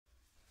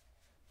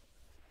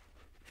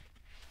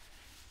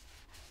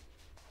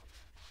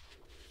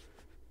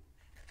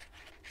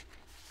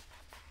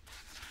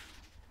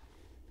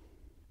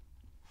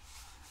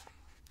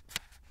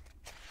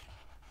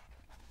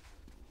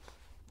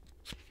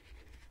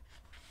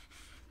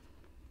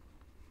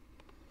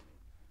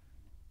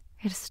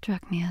It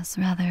struck me as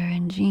rather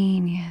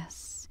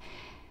ingenious,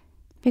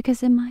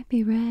 because it might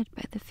be read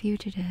by the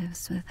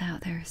fugitives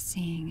without their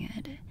seeing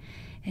it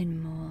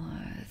in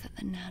more than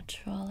the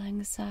natural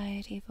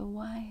anxiety of a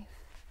wife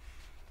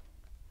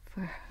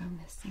for her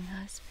missing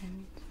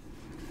husband.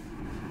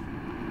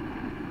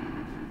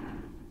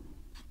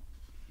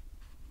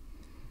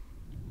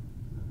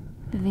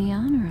 The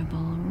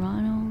Honorable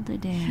Ronald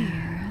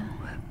Adair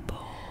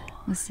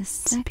was the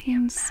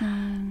second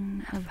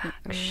son of the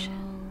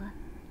Earl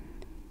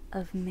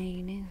of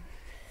Maynooth,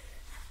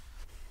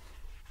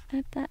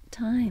 at that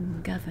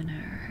time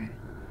governor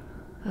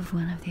of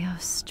one of the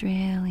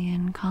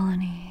Australian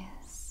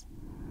colonies.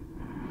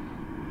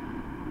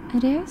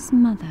 Adair's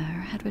mother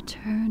had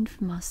returned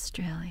from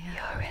Australia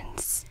Your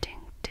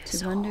instinct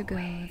is to undergo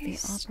the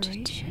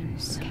operation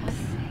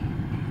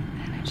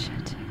crackling,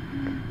 energetic.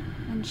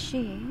 and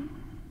she,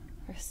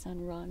 her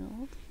son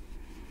Ronald,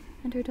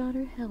 and her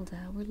daughter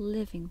Hilda were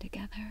living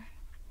together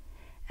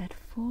at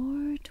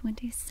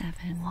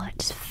 427.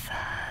 What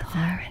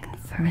further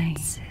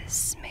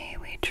inferences may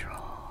we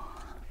draw?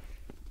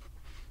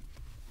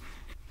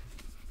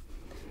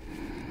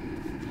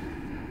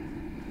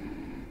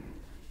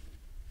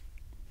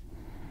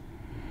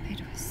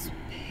 It was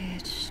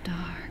pitch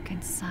dark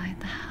inside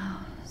the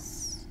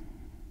house,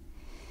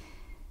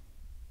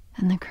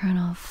 and the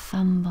colonel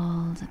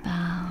fumbled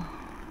about,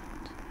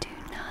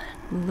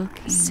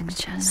 looking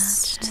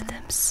suggest to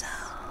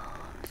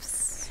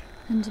themselves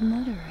and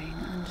muttering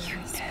under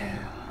his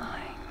breath. my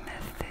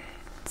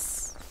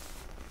methods.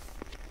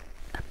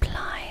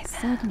 Apply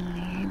them.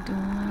 Suddenly, a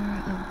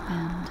door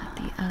opened at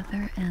the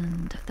other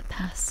end of the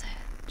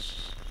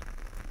passage,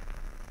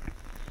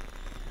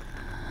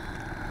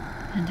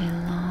 and a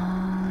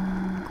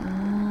long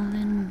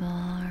golden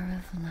bar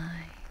of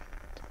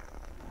light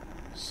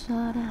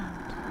shot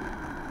out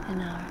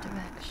in our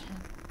direction.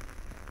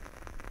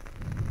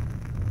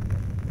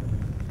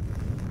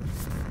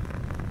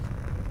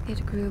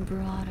 It grew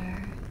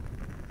broader,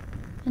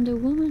 and a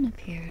woman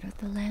appeared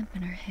with a lamp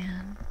in her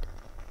hand,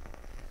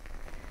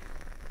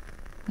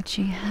 which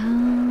she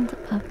held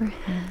above her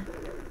head,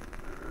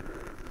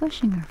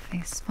 pushing her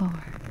face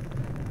forward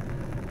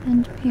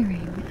and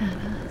peering at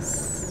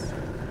us.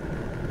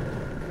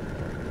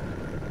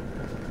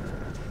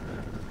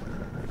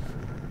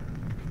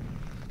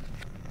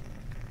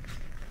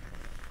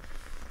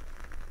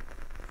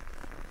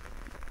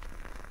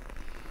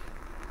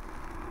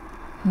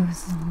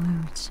 Whose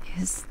loot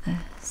is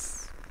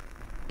this,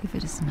 if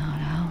it is not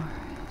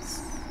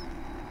ours?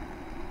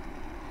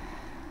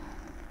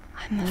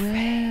 I'm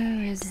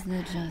Where is the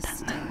that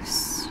justice?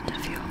 most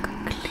of your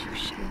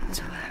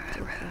conclusions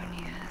were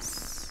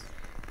erroneous.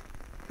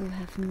 Who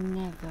have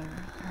never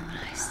When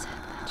I said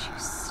that you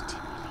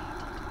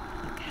stimulated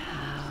look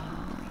how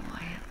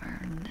I have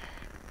earned it.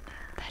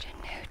 that in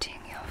noting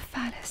your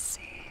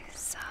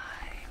fallacies,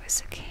 I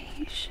was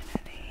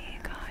occasionally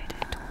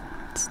guided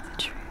towards the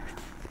truth.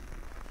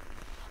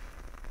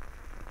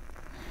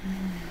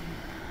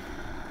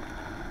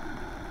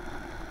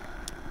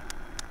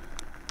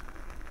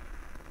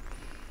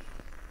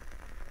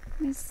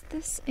 Is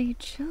this a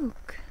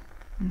joke,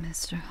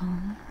 Mr.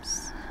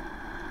 Holmes?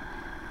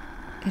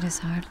 It is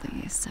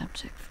hardly a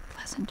subject for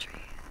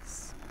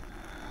pleasantries.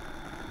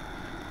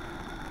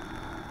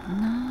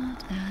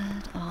 Not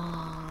at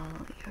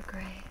all, Your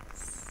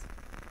Grace.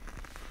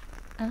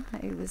 I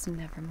was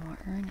never more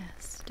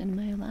earnest in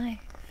my life.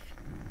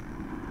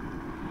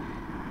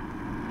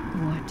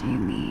 What do you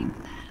mean,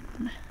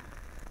 then?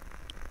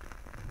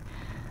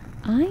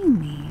 I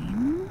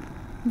mean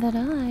that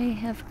I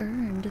have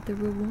earned the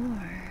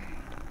reward.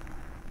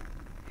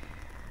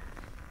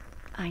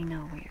 I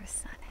know where your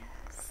son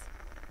is.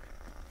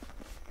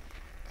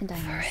 And I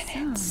know For an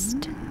some,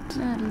 instant,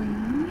 at he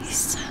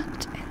least,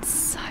 sat in of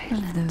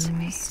silent those who are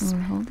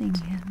amazement. holding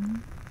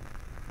him.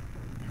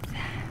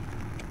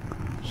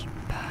 Then he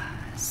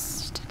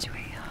burst into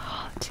a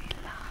hearty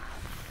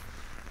laugh.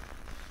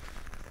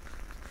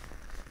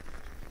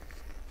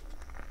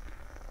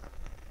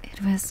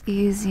 It was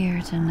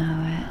easier to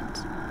know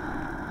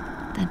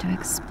it than to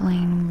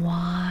explain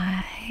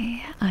why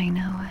I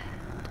know it.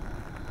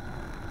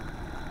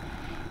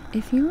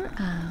 If you were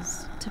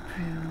asked to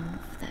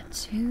prove that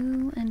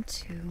 2 and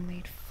 2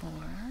 made 4,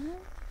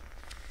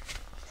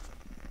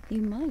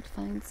 you might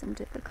find some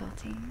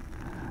difficulty.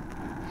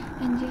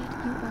 And yet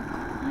you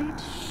are quite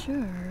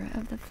sure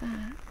of the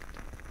fact.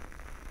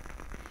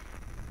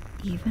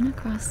 Even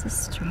across the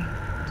street,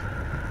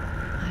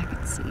 I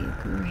could see a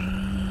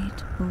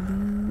great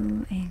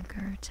blue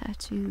anchor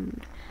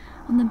tattooed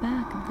on the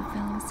back of the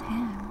fellow's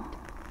hand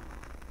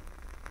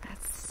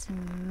that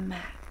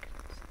smacked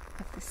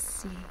of the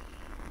sea.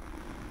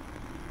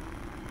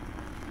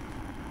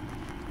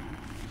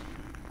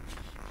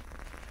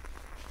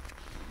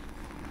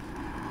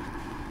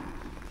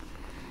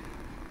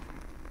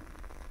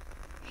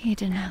 He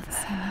did not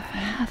seem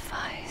Have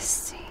I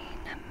seen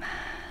a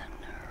man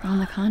On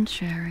the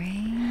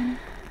contrary,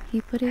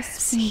 he put his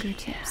as he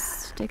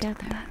fingertips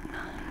together that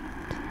night?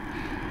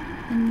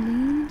 and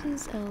leaned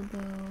his elbow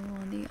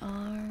on the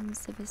arm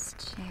arms of his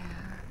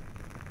chair,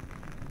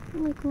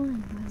 like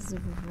one who has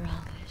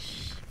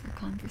relish for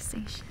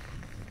conversation.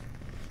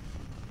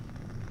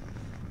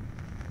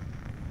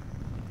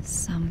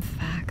 Some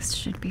facts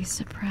should be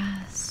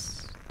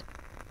suppressed,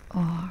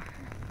 or,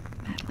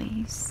 at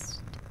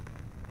least,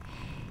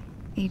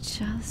 a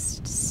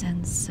just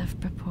sense of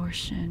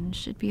proportion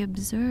should be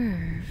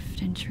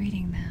observed in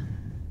treating them.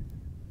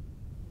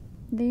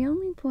 The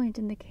only point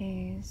in the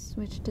case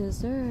which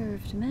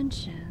deserved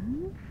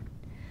mention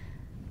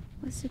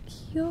was a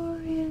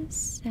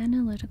curious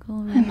analytical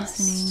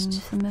reasoning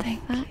from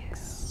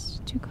effects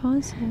to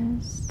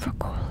causes, for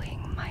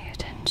calling my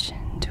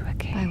attention to a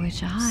case by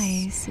which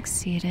I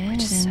succeeded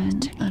which in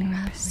certainly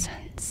unraveling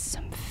presents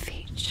some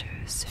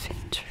features of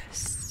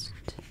interest.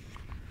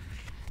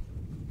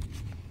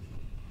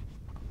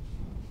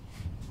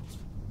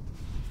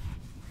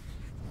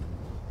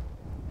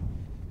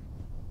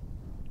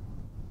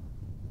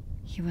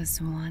 He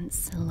was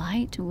once a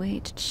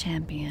lightweight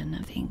champion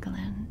of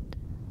England.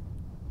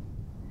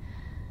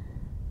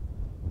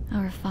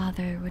 Our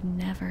father would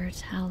never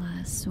tell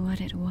us what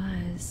it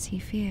was he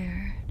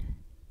feared,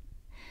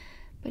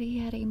 but he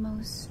had a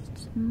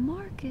most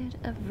marked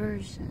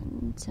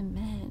aversion to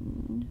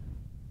men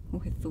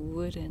with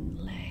wooden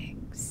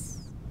legs.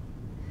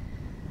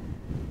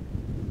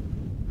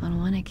 On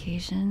one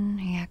occasion,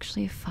 he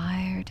actually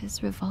fired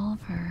his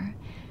revolver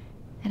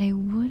at a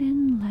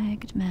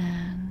wooden-legged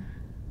man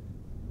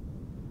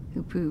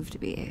who proved to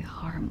be a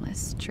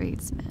harmless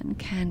tradesman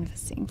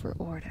canvassing for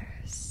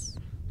orders.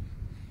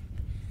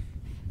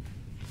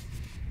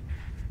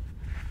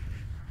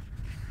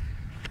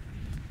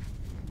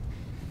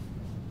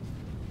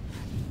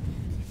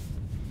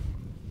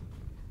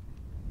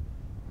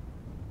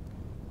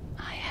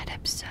 I had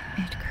observed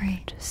It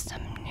creaked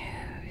some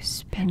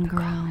news and paper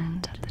groaned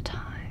comment at the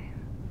time,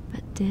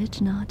 but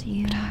did not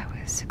yield. but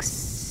I was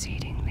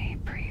exceedingly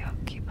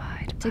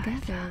preoccupied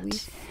Together by we that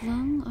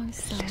flung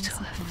ourselves little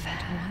upon it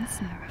affair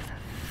once more, of the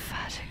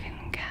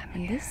Vatican cameos.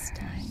 and this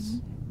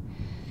time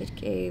it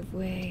gave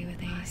way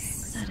with a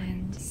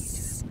sudden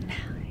snap.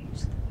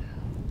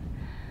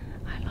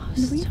 I lost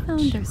And we touch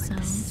found with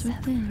ourselves the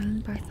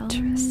within several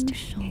Bartholomew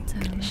interesting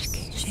English Sholto's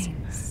cases.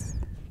 chains.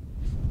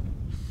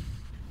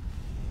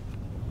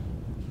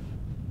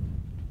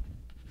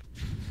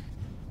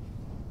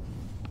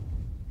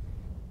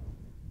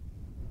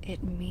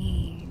 It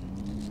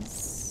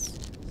means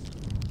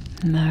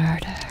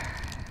Murder.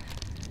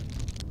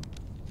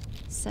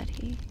 said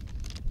he,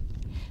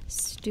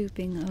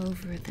 stooping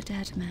over the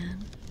dead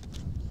man.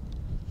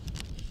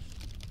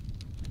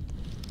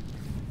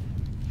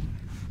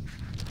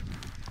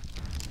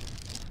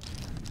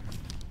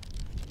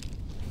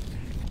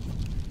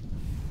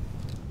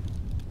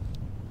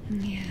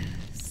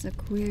 Yes, a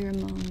queer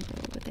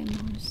mongrel with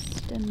a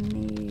most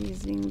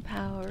amazing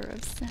power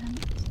of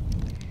scent.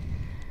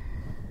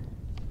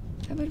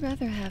 I would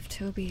rather have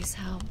Toby's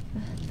help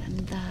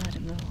than that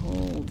of the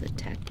whole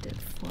detective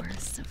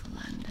force of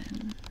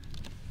London.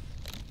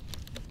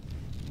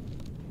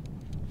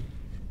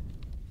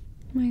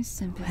 My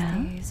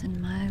sympathies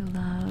and my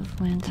love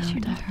went Did out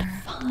you to not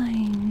her,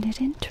 find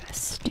it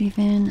interesting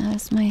even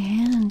as my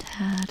hand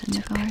had in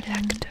the to garden.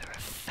 collector of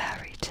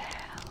fairy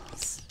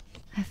tales?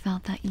 I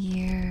felt that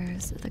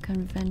years of the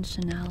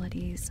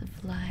conventionalities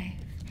of life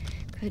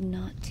could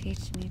not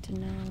teach me to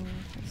know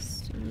her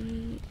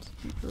sweet,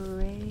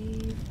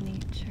 brave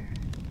nature,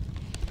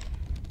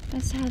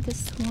 as had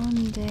this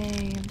one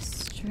day of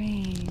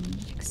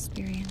strange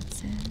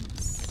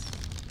experiences.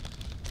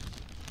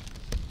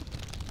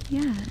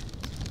 Yet,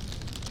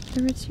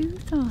 there were two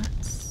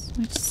thoughts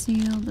which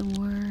sealed the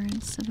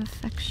words of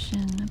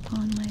affection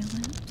upon my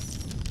lips.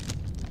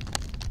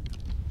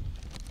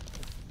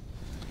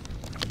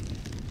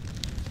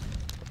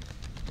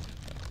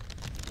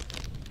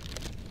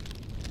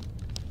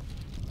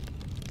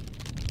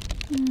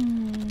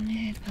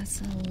 It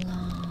was a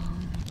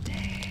long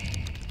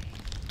day.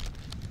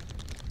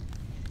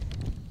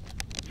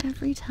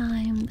 Every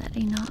time that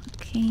a knock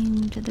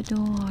came to the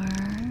door,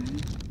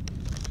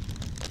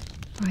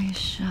 or a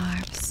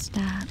sharp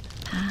step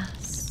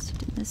passed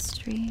in the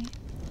street,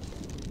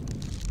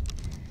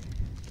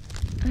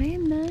 I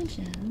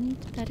imagined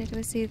that it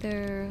was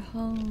either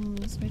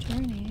Holmes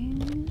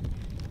returning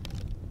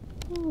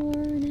or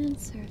an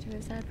answer to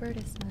his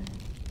advertisement.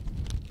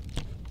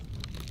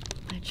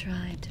 I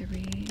tried to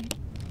read,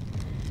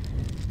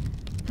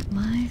 but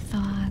my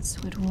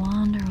thoughts would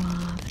wander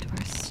off to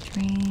our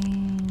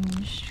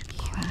strange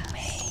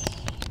quest,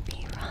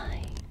 Be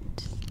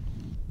right.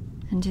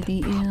 and to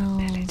the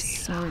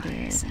ill-sorted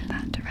lies in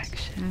that and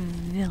direction.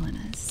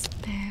 villainous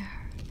pair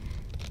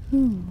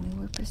whom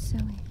we were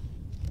pursuing.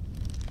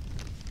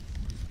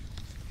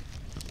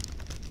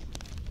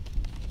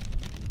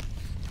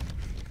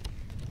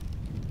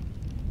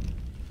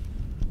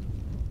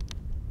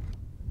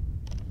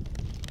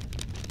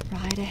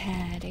 Right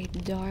ahead, a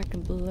dark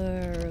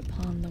blur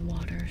upon the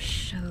water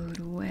showed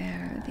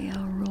where the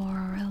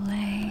aurora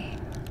lay,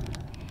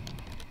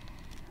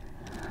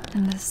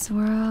 and the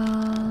swirl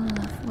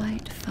of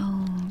white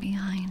foam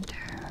behind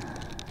her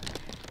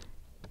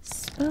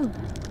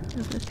both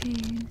of the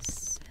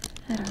pace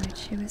at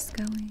which he was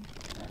going.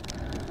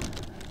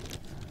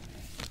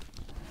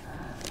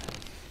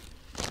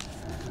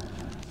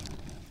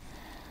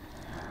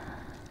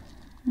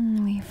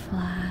 We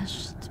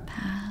flashed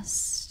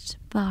past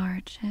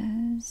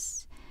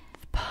barges,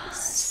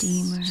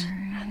 steamers,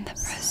 and the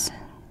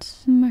present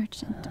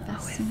merchant are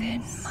vessels.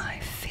 within my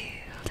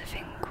field of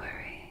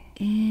inquiry.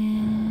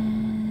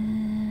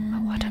 In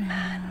But what a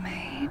man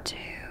may do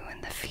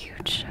in the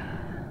future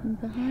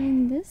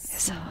behind this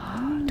is a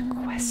hard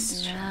one,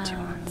 question to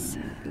around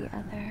answer. the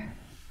other.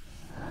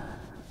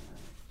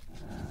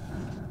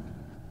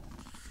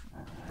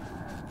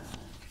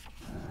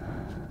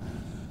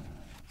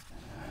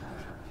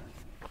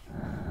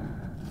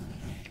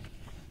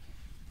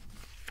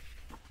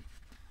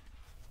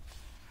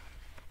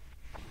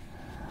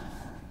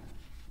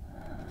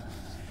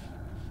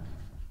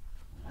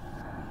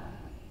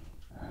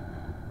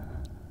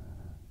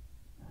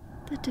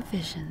 The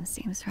division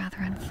seems rather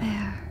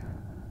unfair,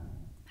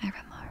 I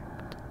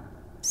remarked.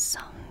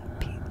 Some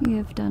people You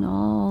have done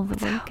all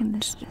the work in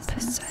this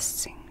business.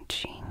 possessing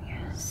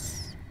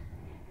genius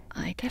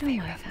I get have a a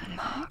wife out of it.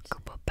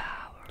 remarkable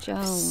power of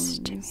Jones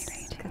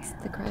stimulating gets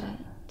the credit.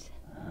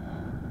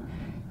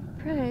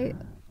 Pray,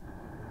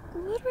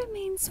 what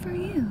remains for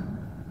you?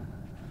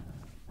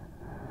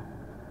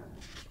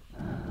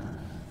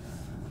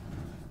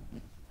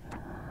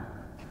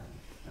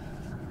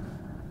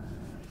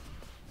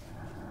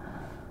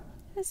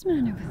 His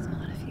manner was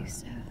not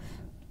effusive.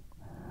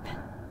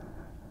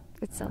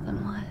 It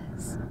seldom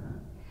was.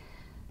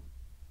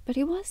 But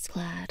he was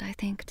glad, I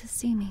think, to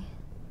see me.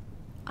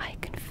 I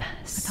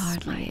confess, With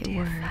hardly my a dear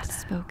word fellow,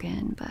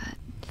 spoken, but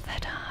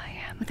that I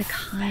am with a very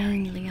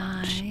kindly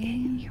much eye,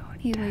 in your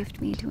he debt.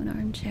 waved me to an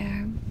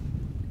armchair,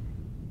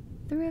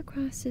 threw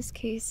across his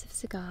case of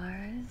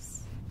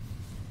cigars,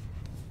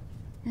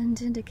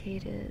 and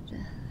indicated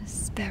a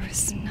spare There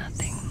is case.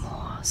 nothing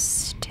more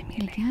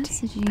stimulating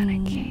gasoline than a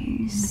in the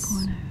case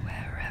corner.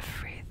 where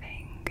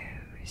everything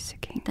goes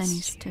against Then he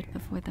you. stood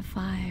before the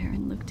fire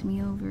and looked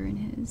me over in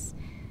his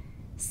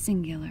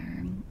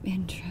singular,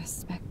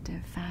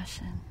 introspective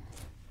fashion.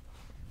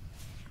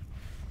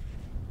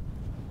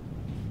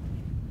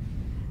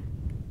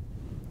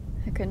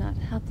 I could not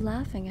help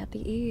laughing at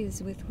the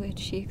ease with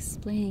which he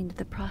explained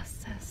the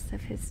process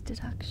of his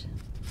deduction.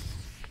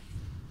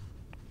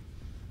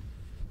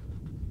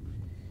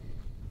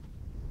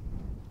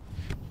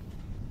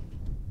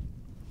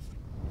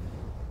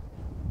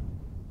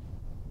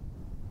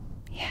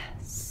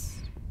 Yes,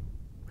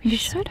 The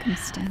should have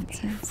a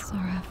circumstances full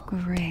are of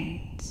day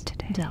great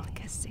today,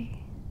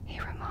 delicacy, he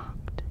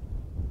remarked,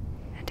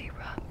 and he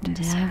rubbed and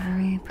his every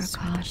hands with a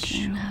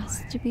precaution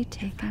has to be joy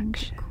taken to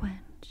affection. quench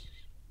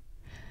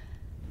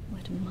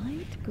what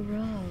might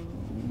grow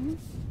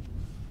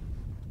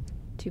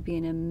to be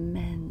an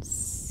immense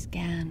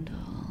scandal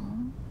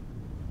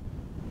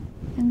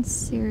and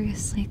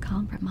seriously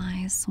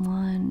compromise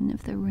one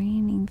of the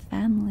reigning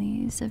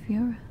families of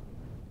Europe.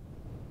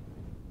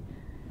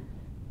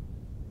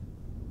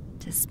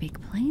 To speak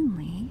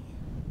plainly,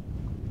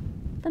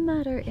 the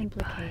matter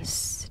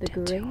implicates Burst the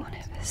into great one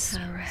of his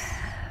house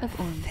rare of fits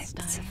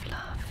Ormstein, of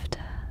laughter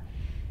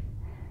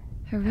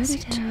as he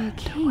hereditary turned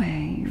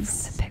away from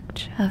kings the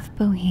picture. of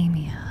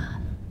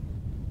Bohemia.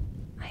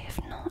 I have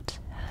not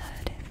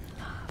heard him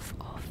laugh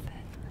often,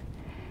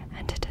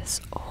 and it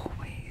has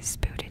always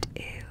boded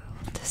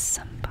ill to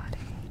somebody.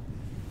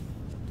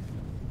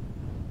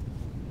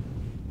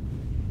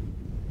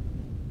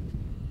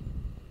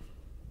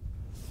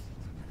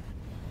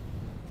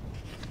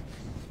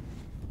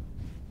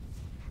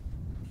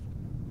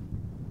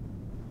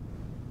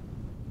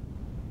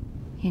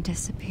 He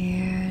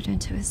disappeared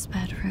into his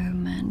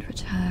bedroom and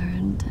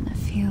returned in a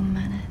few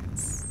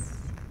minutes.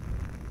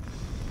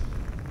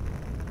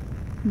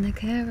 The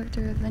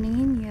character of an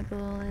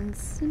amiable and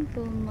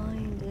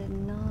simple-minded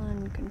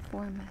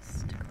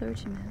nonconformist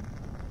clergyman.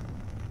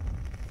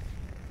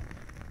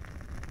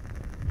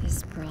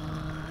 His broad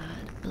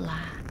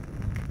black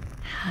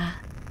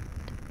hat,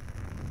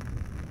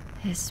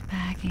 his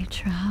baggy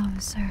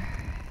trousers,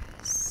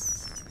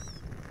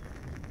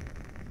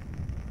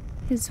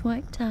 his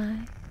white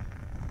tie,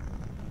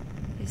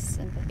 his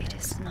sympathetic It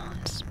is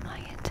not my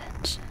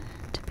intention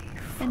to be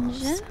and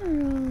false,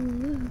 general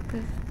look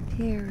of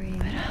peering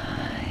but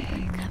I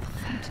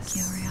benevolent confess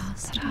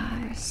curiosity that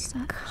I were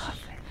such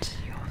covet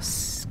your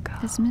skull.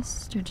 as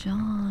Mr.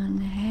 John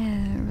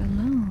Hare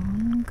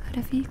alone could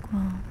have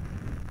equaled.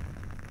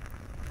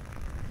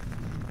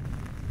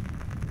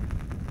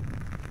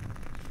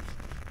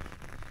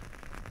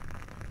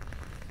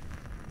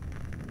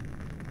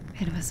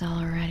 It was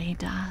already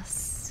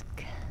dusk,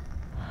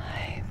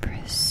 I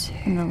presume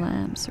and the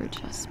lamps were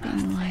just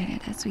being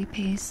lighted as we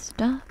paced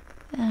up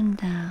and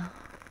down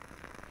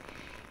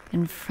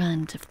in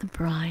front of the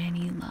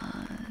Bryony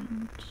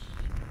Lodge,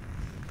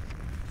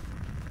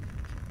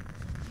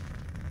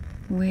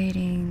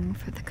 waiting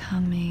for the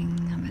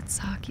coming of its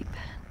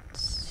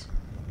occupant.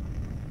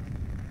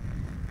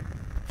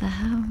 The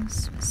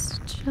house was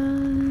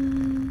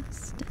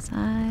just as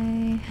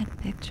I had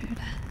pictured it.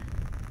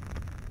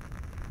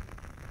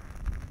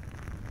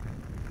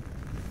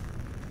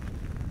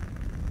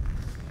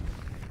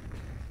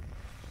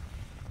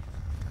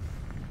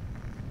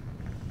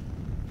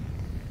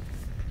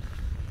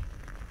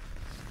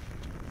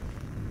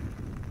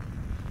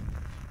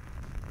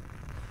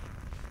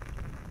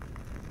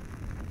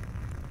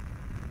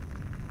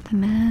 The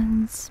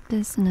man's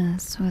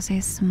business was a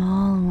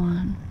small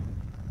one,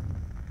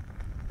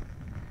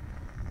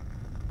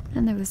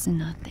 and there was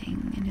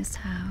nothing in his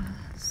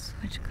house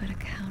which could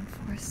account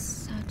for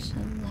such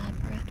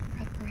elaborate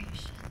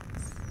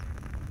preparations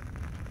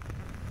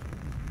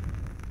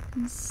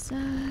and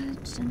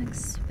such an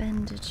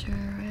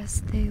expenditure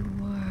as they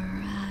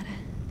were at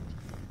it.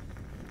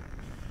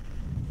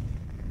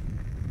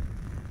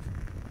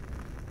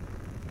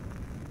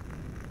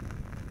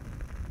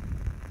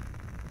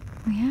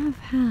 We have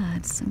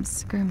had some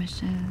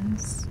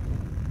skirmishes,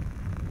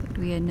 but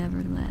we had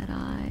never laid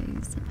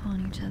eyes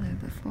upon each other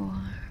before.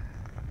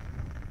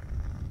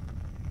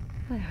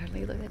 I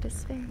hardly looked at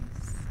his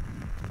face.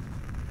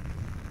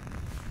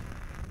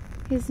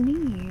 His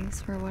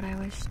knees were what I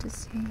wished to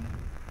see.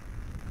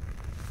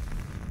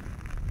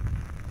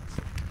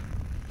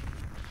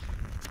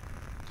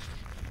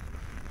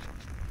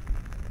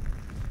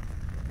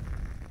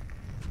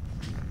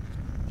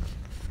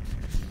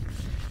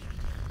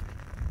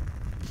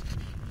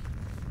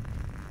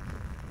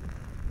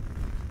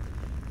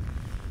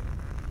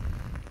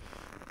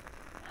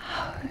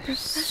 A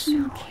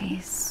professional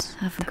case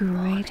of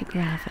great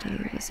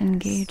gravity was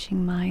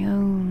engaging my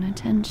own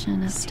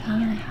attention at the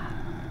time.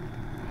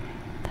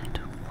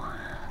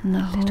 And the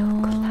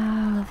whole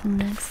of the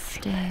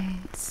next day,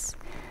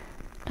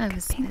 I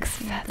was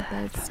busy at the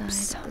bedside of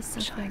the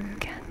sufferer.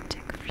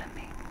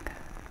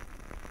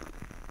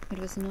 It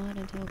was not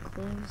until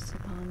close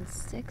upon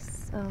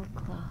 6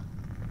 o'clock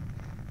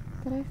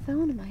that I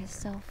found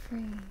myself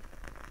free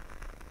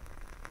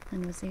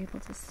and was able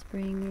to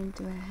spring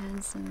into a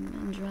hansom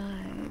and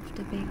drive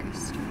to Baker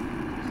Street,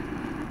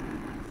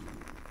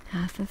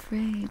 half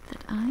afraid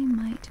that I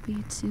might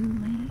be too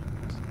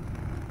late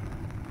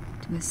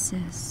to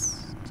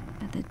assist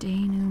at the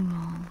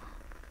denouement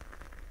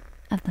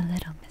of the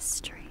little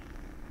mystery.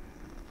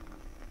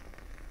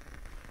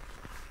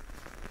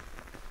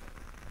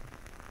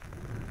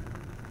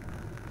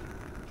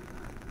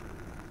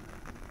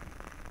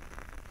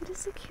 It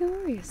is a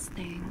curious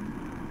thing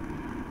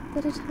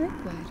that a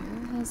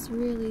typewriter has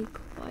really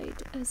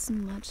quite as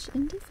much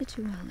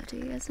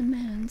individuality as a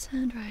man's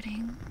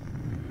handwriting.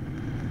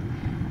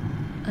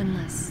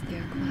 Unless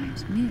they're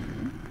quite new,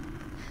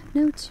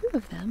 no two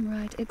of them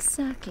write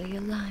exactly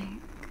alike.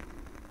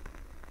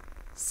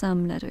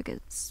 Some letter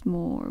gets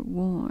more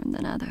worn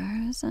than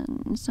others,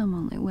 and some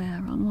only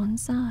wear on one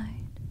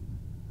side.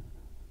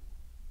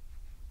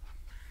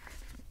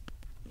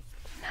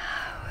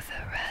 Now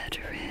the red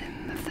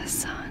rim of the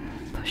sun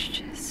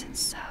pushes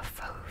itself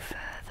over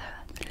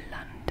the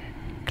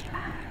London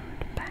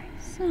cloud bank.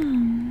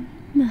 Some,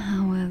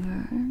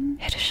 however,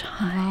 It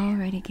have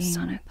already shines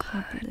on gained a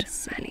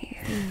publicity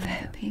good through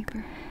many the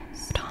papers,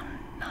 but on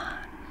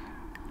none,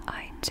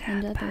 I dare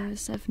and bet,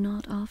 others have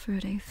not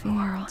offered a more field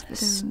on for a those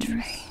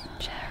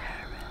strange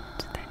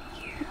errand than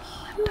you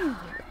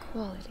peculiar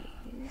qualities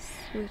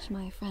which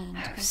my friend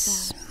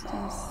possessed in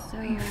small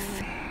so you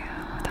feel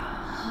the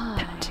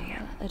high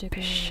a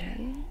degree,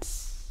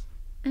 ambitions.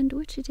 and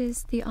which it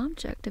is the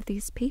object of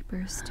these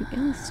papers to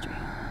illustrate.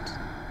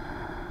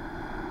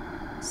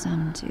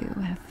 Some, too,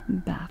 have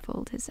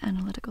baffled his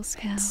analytical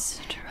skill,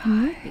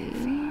 and would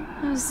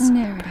be, as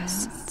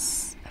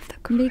narratives, Of the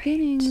great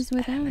beginnings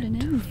without an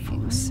elemental ending.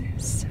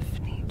 forces of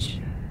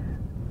nature.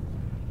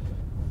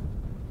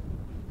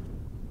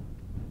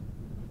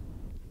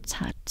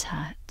 Tut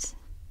tut.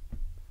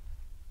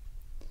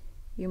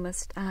 You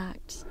must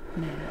act,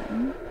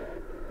 man,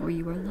 or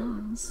you are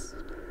lost.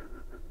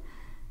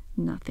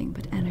 Nothing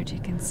but energy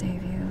can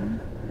save you.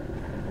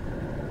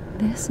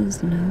 This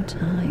is no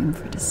time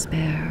for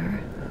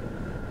despair.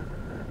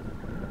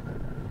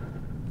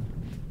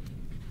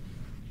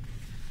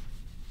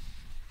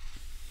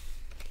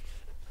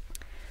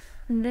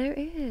 There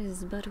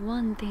is but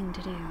one thing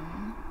to do.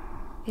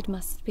 It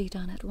must be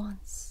done at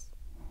once.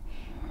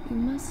 You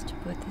must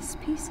put this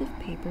piece of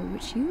paper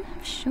which you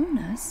have shown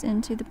us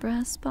into the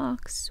brass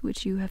box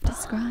which you have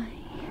described.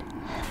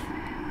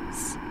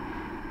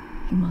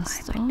 You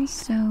must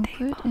also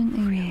put in a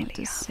note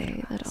to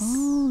say that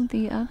all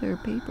the other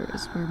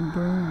papers were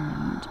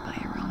burned by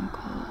your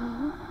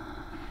uncle,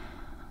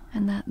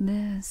 and that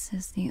this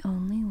is the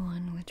only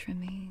one which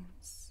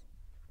remains.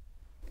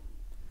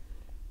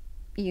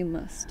 You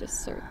must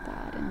assert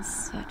that in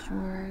such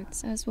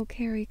words as will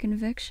carry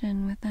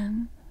conviction with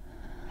them.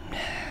 No,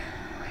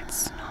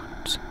 it's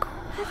not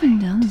quite Having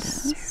done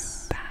so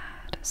this,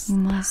 bad as you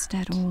must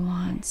that. at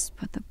once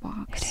put the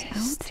box It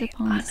is out the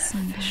upon the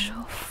sunday.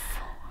 unofficial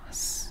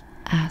force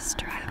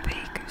Astra. of the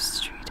Baker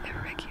Street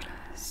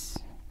irregulars.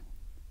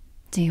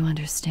 Do you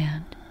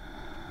understand?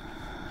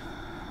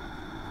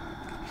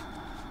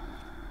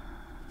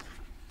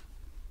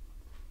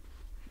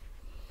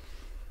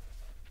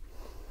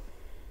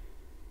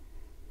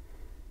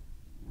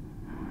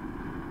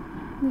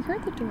 we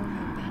heard the door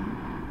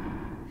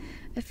open.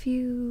 A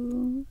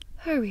few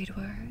hurried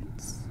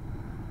words.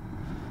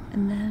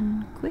 And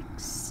then quick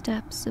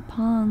steps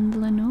upon the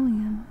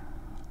linoleum.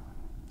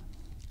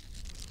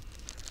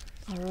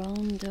 Our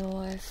own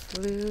door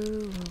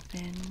flew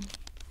open,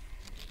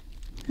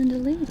 and a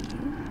lady,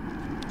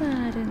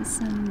 clad in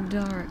some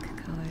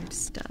dark-colored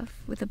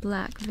stuff with a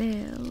black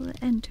veil,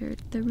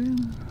 entered the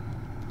room.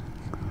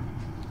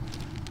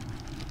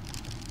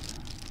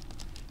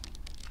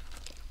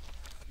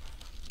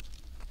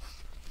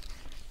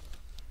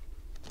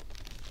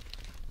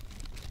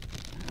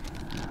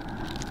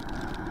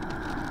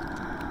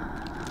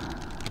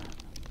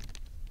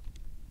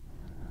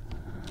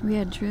 We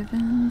had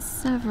driven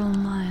several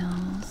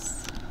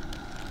miles,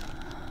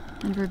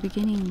 and were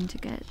beginning to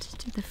get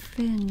to the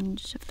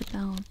fringe of the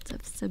belt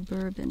of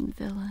suburban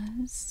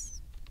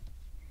villas,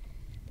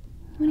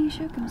 when he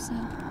shook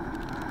himself,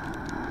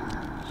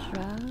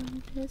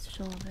 shrugged his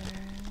shoulders,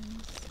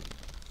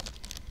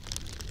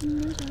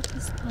 and lit up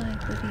his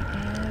pipe with the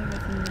air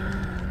of a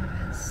man who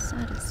has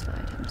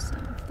satisfied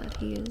himself that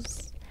he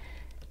is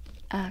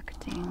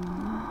acting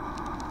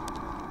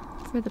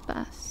for the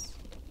best.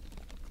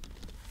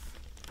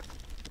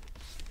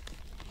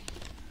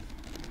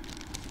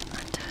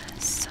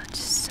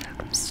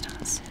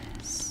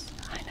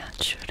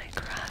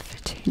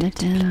 The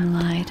dim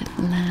light of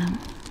the lamp,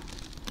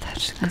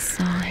 I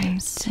saw him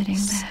sitting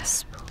there,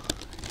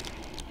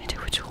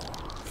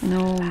 an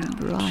old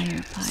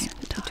briar pipe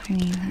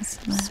between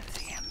his lips.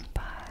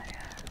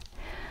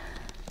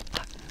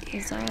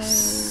 His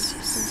eyes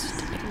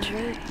fixed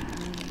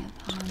vacantly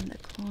upon the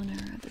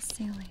corner of the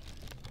ceiling.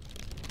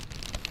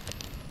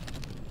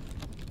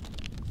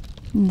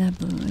 The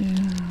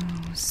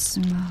blue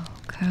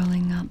smoke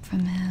curling up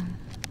from him,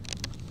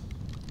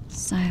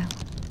 silent,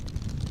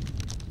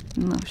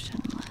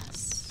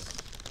 motionless,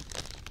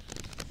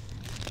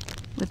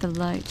 with the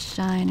light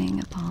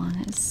shining upon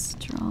his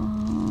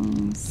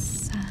strong,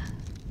 sad,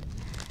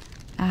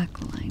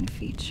 aquiline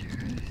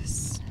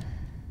features.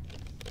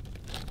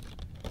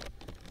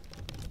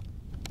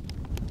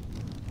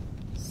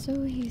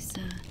 So he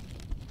sat,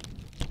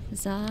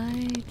 as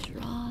I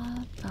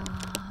dropped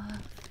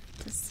off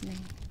to sleep.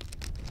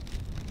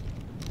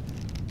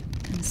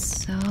 And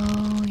so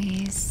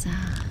he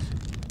sat.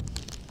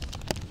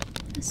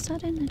 A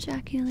sudden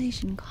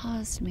ejaculation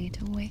caused me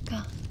to wake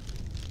up.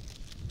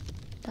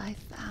 And I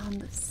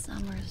found the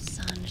summer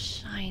sun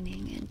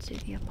shining into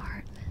the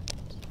apartment.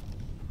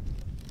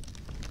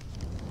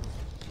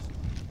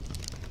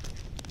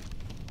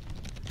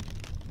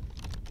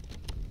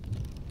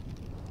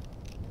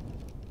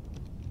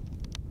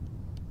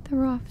 The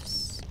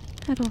roughs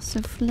had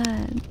also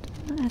fled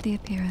at the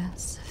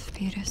appearance of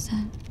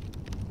Peterson,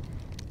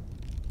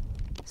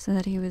 so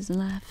that he was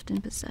left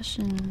in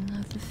possession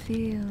of the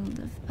field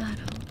of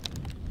battle,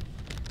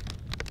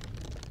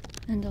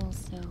 and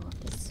also of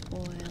the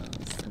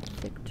spoils of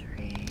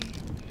victory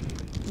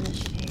in the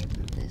shape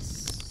of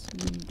this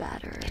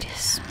battered, it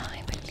is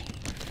my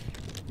belief,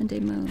 and a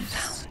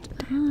most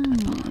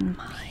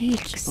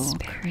unimpeachable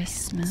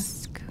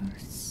Christmas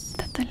goose,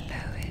 that the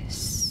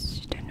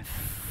lowest and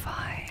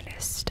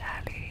vilest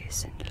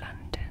alleys in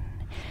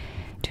London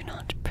do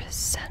not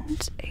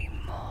present a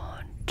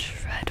more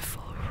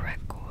dreadful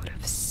record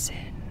of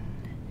sin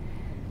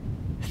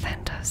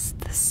than does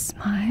the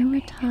smiling when you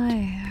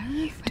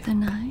retire for the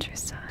night,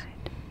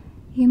 countryside.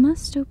 you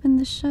must open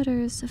the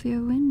shutters of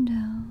your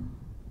window,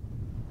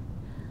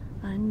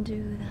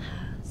 undo the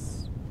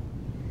hasp,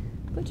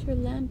 put your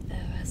lamp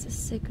there as a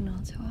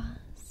signal to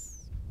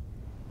us,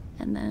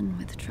 and then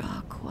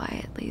withdraw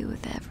quietly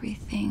with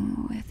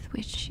everything with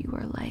which you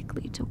are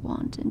likely to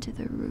want into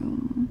the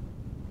room.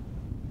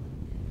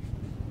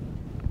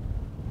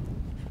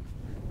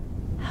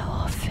 How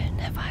often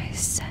have I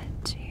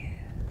said to you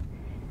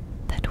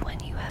that when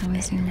you have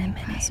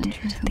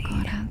eliminated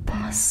the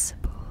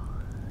impossible,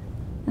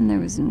 and there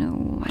was no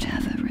one,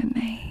 whatever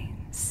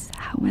remains,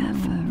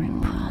 however no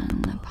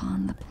improbable, one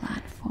upon the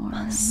platform,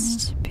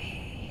 must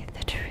be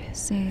the truth,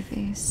 save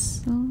a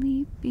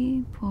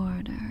sleepy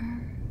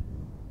porter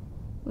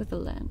with a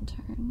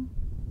lantern.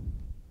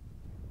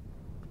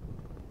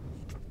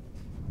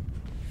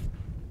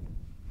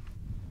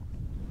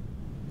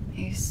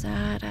 He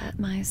sat at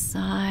my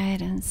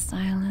side in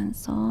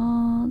silence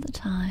all the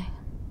time,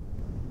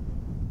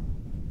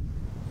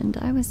 and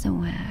I was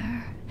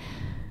aware,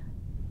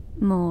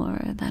 more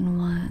than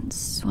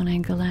once when I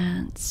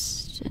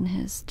glanced in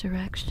his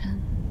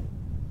direction,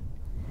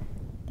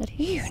 that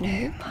he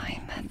knew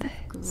my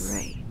methods.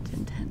 Great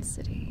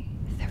intensity.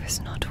 There was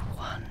not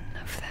one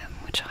of them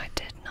which I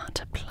did not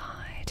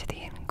apply to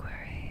the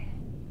inquiry.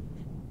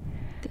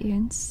 The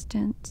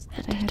instant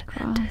that I had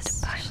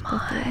crossed the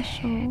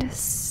threshold,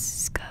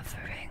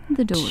 discovering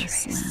the door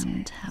traces,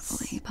 slammed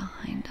heavily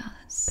behind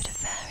us, but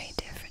very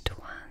different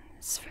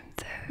ones from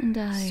those and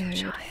I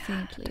which heard I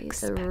had faintly the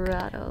expected.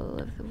 rattle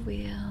of the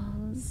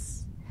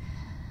wheels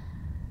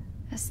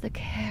as the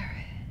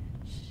carriage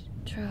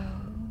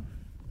drove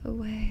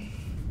away.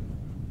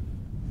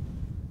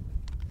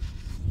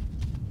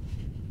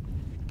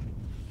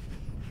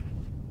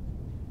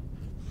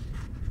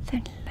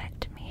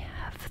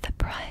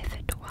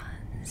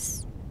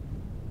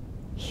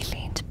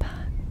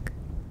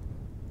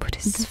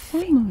 his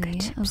family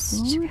of fingertips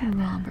Lord together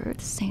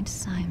Robert St.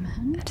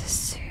 Simon and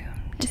assumed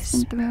has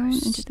his been thrown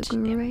into the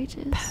most greatest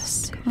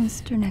impassive and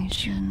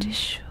consternation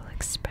judicial by the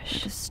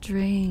expression.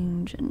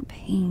 strange and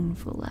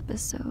painful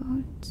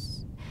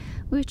episodes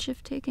which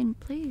have taken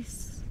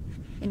place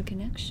in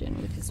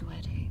connection with his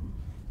wedding.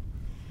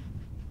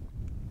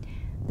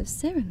 The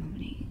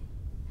ceremony,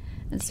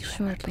 as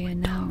shortly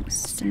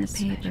announced in the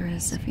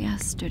papers of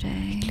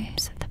yesterday,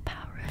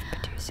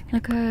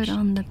 occurred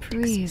on the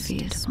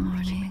previous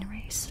morning,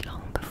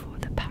 long before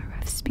the power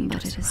of speech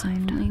but it is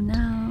only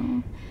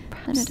now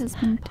that it has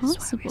been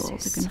possible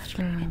to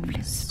confirm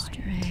the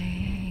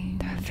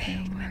strange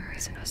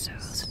memories in our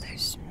souls of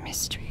those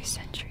mystery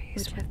centuries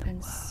which have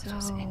been so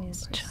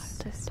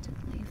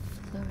persistently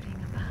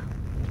floating about.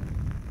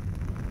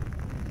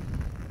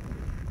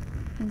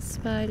 In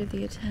spite of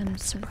the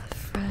attempts of the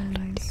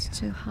friends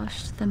to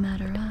hush the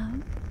matter up,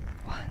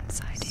 one's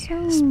so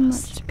ideas much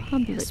must be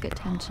public as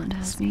attention broad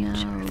has as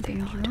nature now if they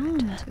been are to drawn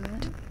to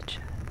interpret it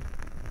nature.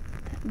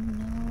 that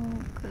no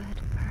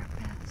good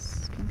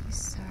purpose can be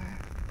served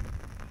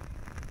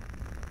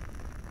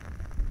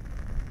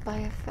by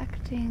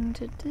affecting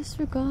to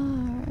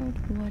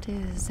disregard what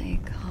is a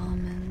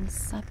common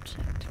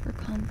subject for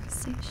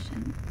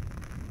conversation.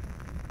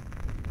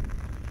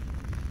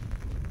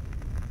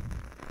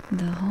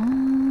 The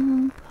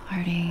whole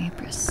party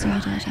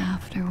proceeded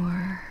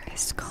afterward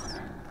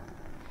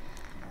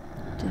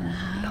to the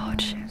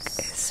Logic house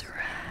is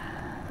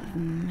rare. of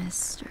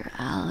Mr.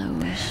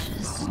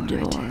 Aloysius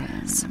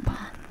Doran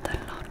Upon the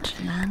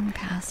logic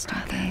Lancaster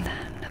rather Gate,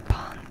 than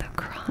upon the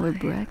crime where that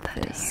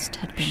breakfast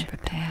you had been should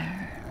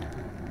prepared.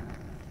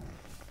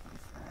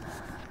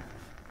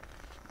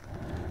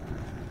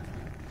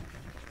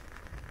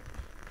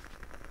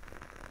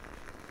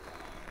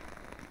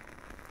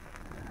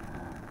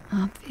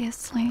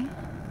 Obviously,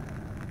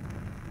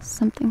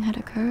 something had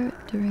occurred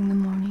during the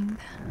morning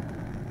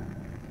then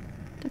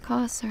to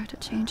cause her to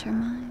change her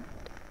mind.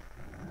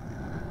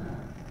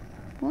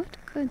 What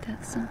could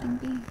that something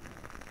be?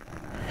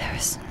 There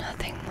is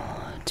nothing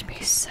more to be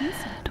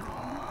said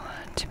or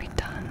to be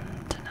done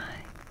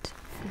tonight.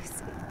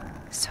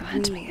 So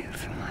hand me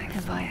over my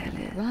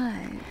violin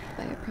Arrived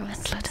by a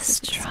process and let us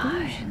of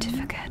try exclusion to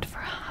forget for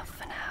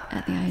half an hour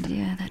at the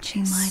idea that she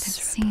might have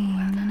seen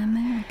an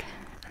American.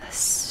 the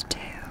still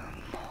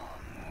more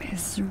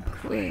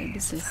Miserable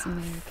this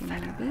American may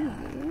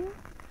be,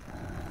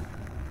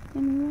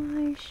 and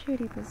why should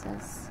he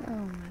possess so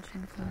much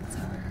influence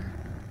over her?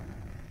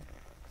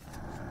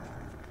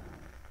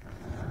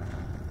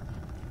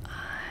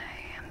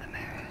 I am the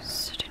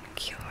most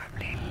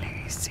incurably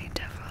lazy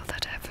devil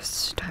that ever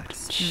stood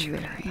in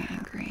Very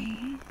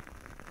angry,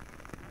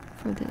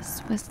 for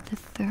this was the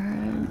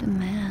third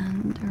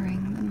demand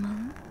during the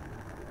month.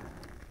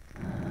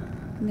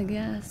 The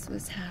gas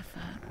was half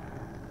up,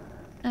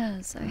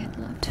 as I had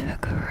left to it, a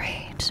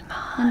great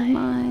and mind.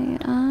 my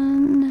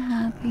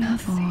unhappy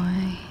Nothing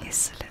boy,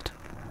 is a little.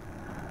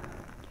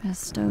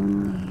 dressed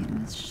only in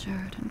his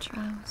shirt and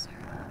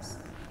trousers,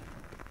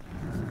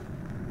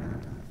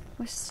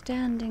 was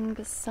standing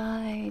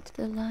beside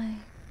the light,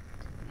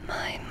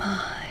 My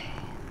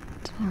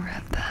mind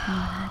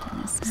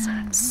rebels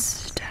at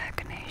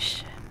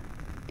stagnation.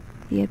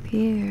 He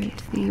appeared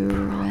to be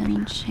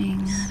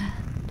wrenching at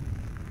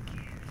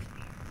it,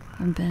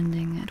 or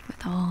bending it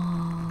with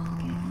all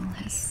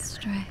his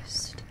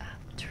strength.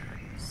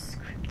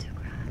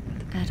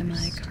 At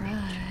my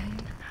cry,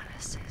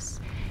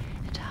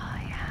 and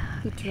I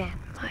am he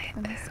dropped my it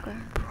from his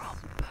own grasp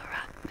proper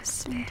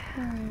atmosphere.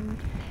 and turned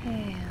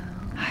pale.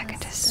 I can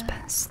as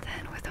dispense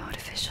then with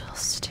artificial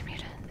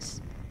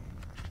stimulants.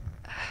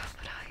 But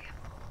I am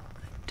all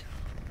the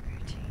dull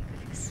routine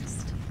of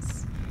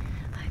existence.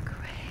 I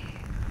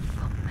crave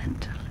for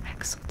mental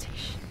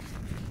exaltation.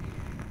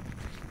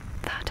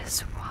 That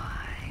is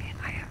why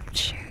I have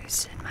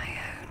chosen my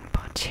own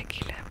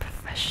particular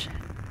profession.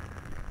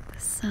 The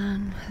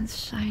sun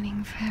was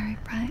shining very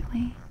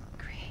brightly,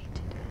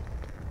 Created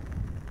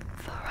it.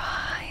 For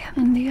I am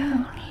and the yet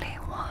only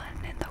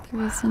one in the there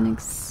world. was an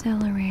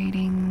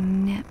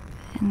exhilarating nip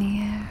in the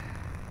air,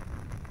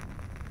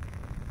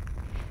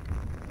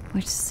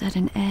 which set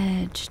an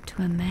edge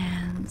to a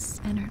man's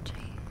energy.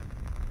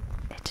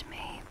 It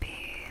may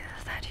be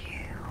that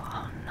you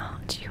are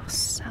not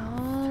yourself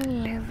All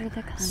over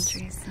the luminous,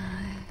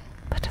 countryside,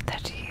 but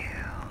that you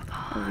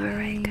are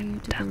away a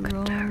to the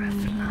conductor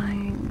of rolling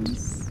light.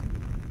 hills,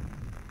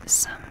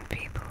 Some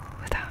people,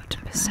 without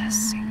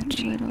possessing that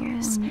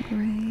genius, little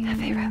gray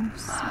have a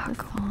roofs of the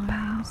remarkable farm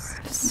power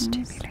of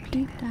stems stimulating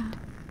peeked it. out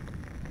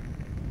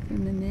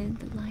from amid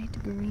the light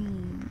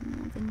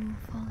green of the new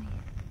foliage.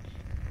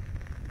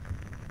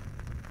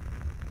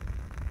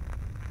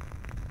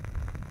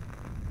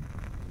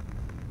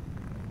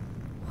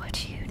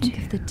 What you Think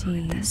do of the in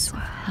deeds this of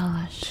world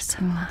hellish is a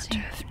cruelty,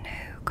 matter of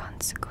no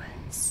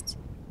consequence.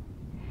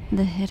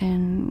 the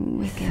hidden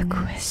The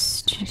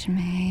wickedness which question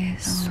may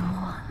is, go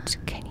on what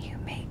can you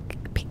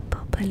make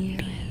people Year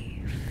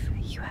believe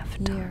you have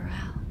year done?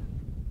 out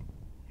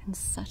in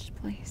such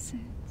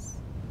places.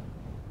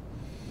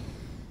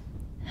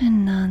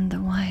 and none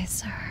the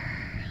wiser.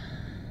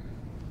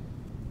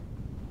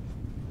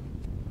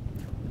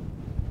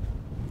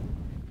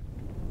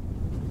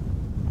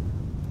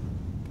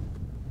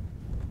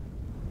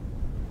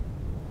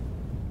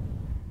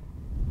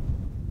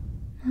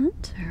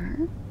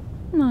 Hunter,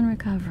 on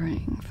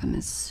recovering from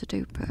his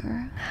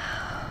stupor,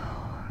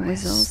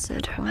 was also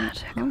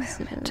quite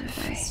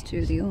positive as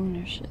to the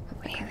ownership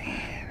of the You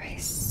hear a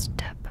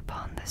step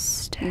upon the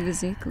stair, He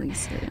was equally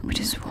certain which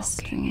is that the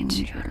walking into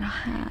your stranger life,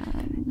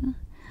 had,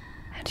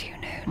 and you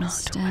know was not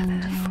standing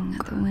whether for at the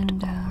good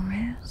window or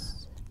ill.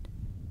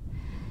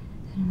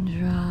 and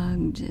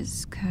drugged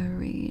his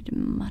curried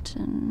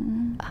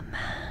mutton, A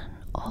man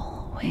and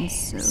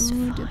always so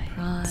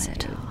finds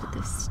deprived it the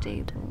hard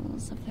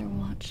stables of their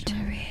watchers to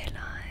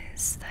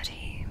realize that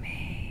he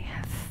may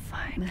have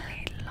finally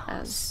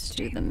as lost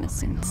to a the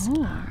missing woman's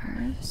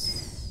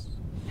horse.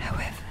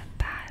 however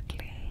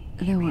badly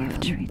There may were have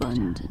treated her.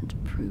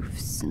 abundant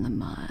proofs in the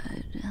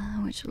mud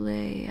which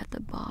lay at the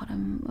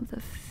bottom of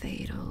the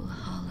fatal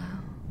hollow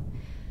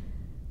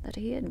that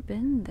he had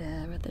been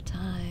there at the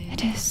time.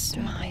 It of the is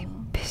my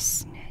struggle.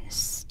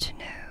 business to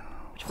know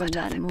From what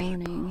that other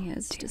morning people he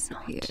has do not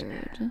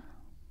disappeared. know.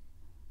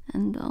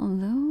 And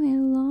although a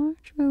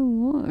large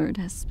reward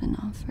has been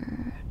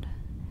offered,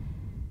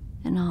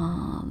 and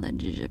all the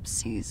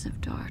gypsies of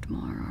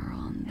Dartmoor are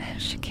on their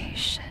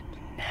Education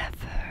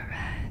never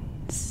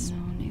ends.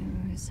 no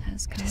news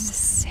has It come. is a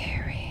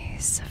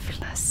series of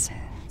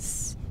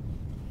lessons,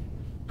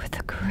 with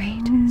the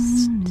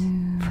greatest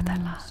for the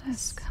Has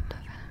last. come of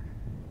him.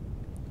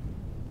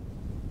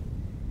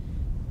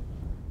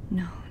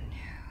 No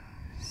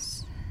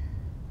news.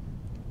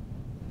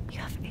 You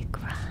have a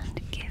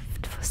grand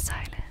gift for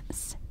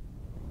silence.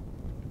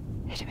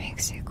 It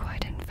makes you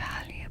quite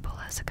invaluable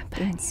as a The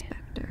companion.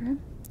 inspector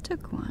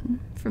took one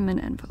from an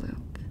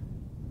envelope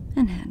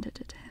and handed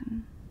it to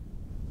him.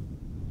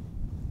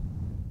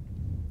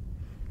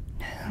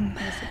 No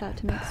I was about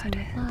to make some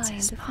reply in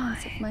his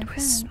defense of my mind with friend when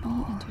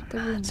small he entered the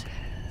room.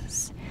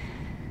 matters,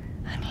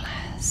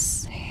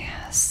 unless he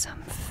has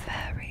some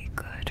very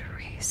good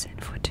reason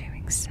for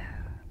doing so.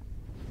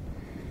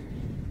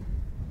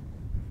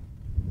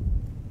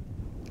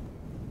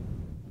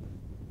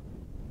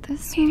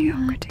 This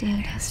one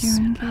acted as your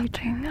Nothing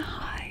engager,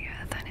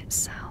 higher than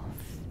itself.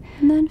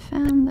 and then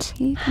found that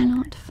he could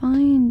not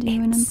find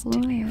you an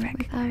instantly employer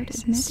without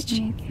recognizes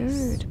admitting a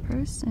genius. third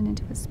person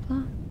into his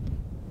plot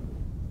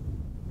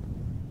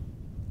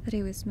that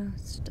he was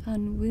most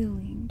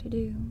unwilling to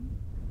do.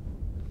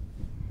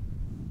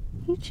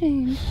 He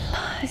changed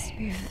his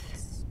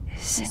spirits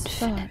Is as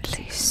far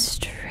infinitely as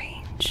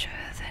stranger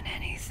than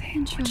anything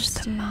and which the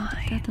trusted mind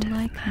that the of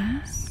man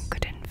likeness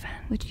could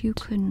invent. which you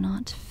could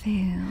not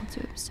fail to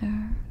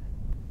observe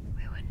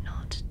We would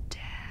not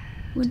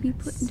dare would be to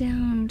put conceive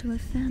down to a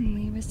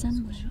family things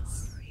resemblance. which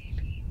are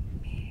really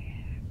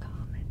mere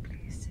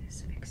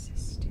commonplaces of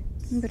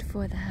existence. But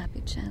for the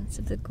happy chance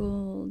of the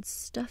gold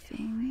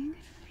stuffing,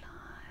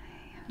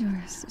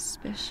 your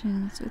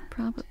suspicions would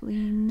probably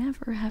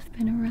never have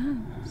been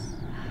aroused.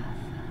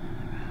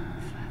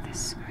 Over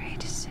this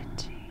great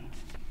city,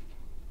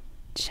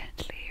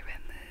 gently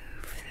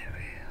remove the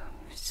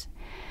roofs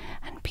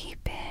and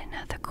peep in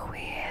at the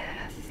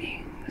queer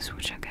things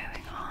which are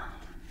going on.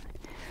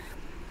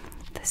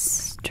 The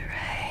strange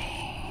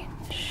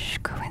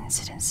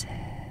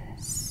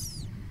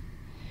coincidences,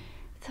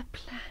 the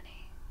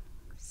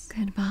plannings,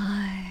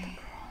 Goodbye,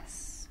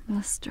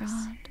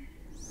 Lestrade.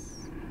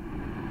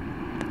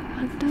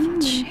 the done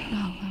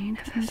chain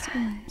with of problems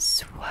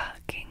events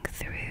working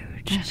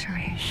through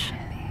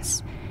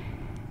generations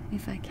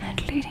If I can,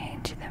 and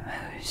leading to the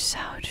most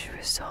outer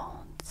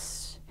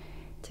results.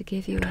 to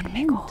give you It a would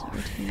hint make all or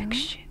two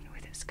fiction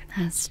with its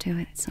as to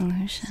its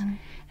solution.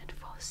 and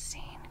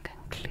foreseen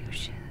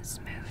conclusions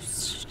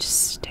most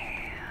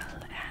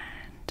stale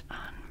and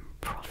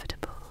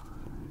unprofitable.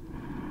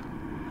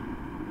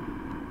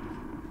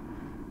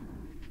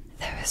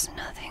 There is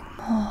nothing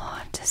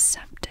more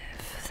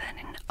deceptive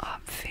than an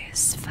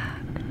obvious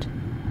fact.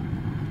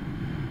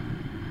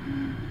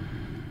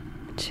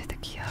 To the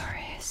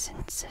curious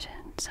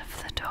incident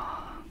of the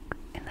dog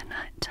in the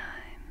nighttime.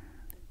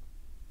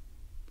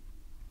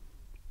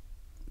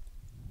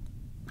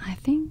 I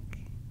think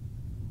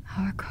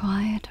our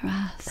quiet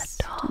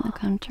rest in the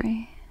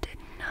country Did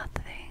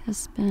nothing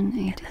has been a in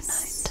the night.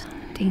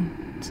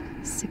 distinct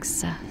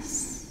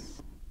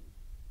success.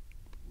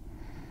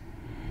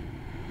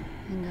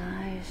 And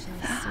I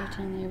shall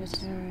certainly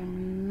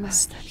return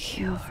Was much the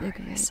curious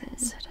invigorated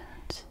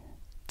incident.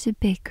 to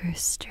Baker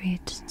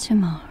Street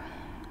tomorrow.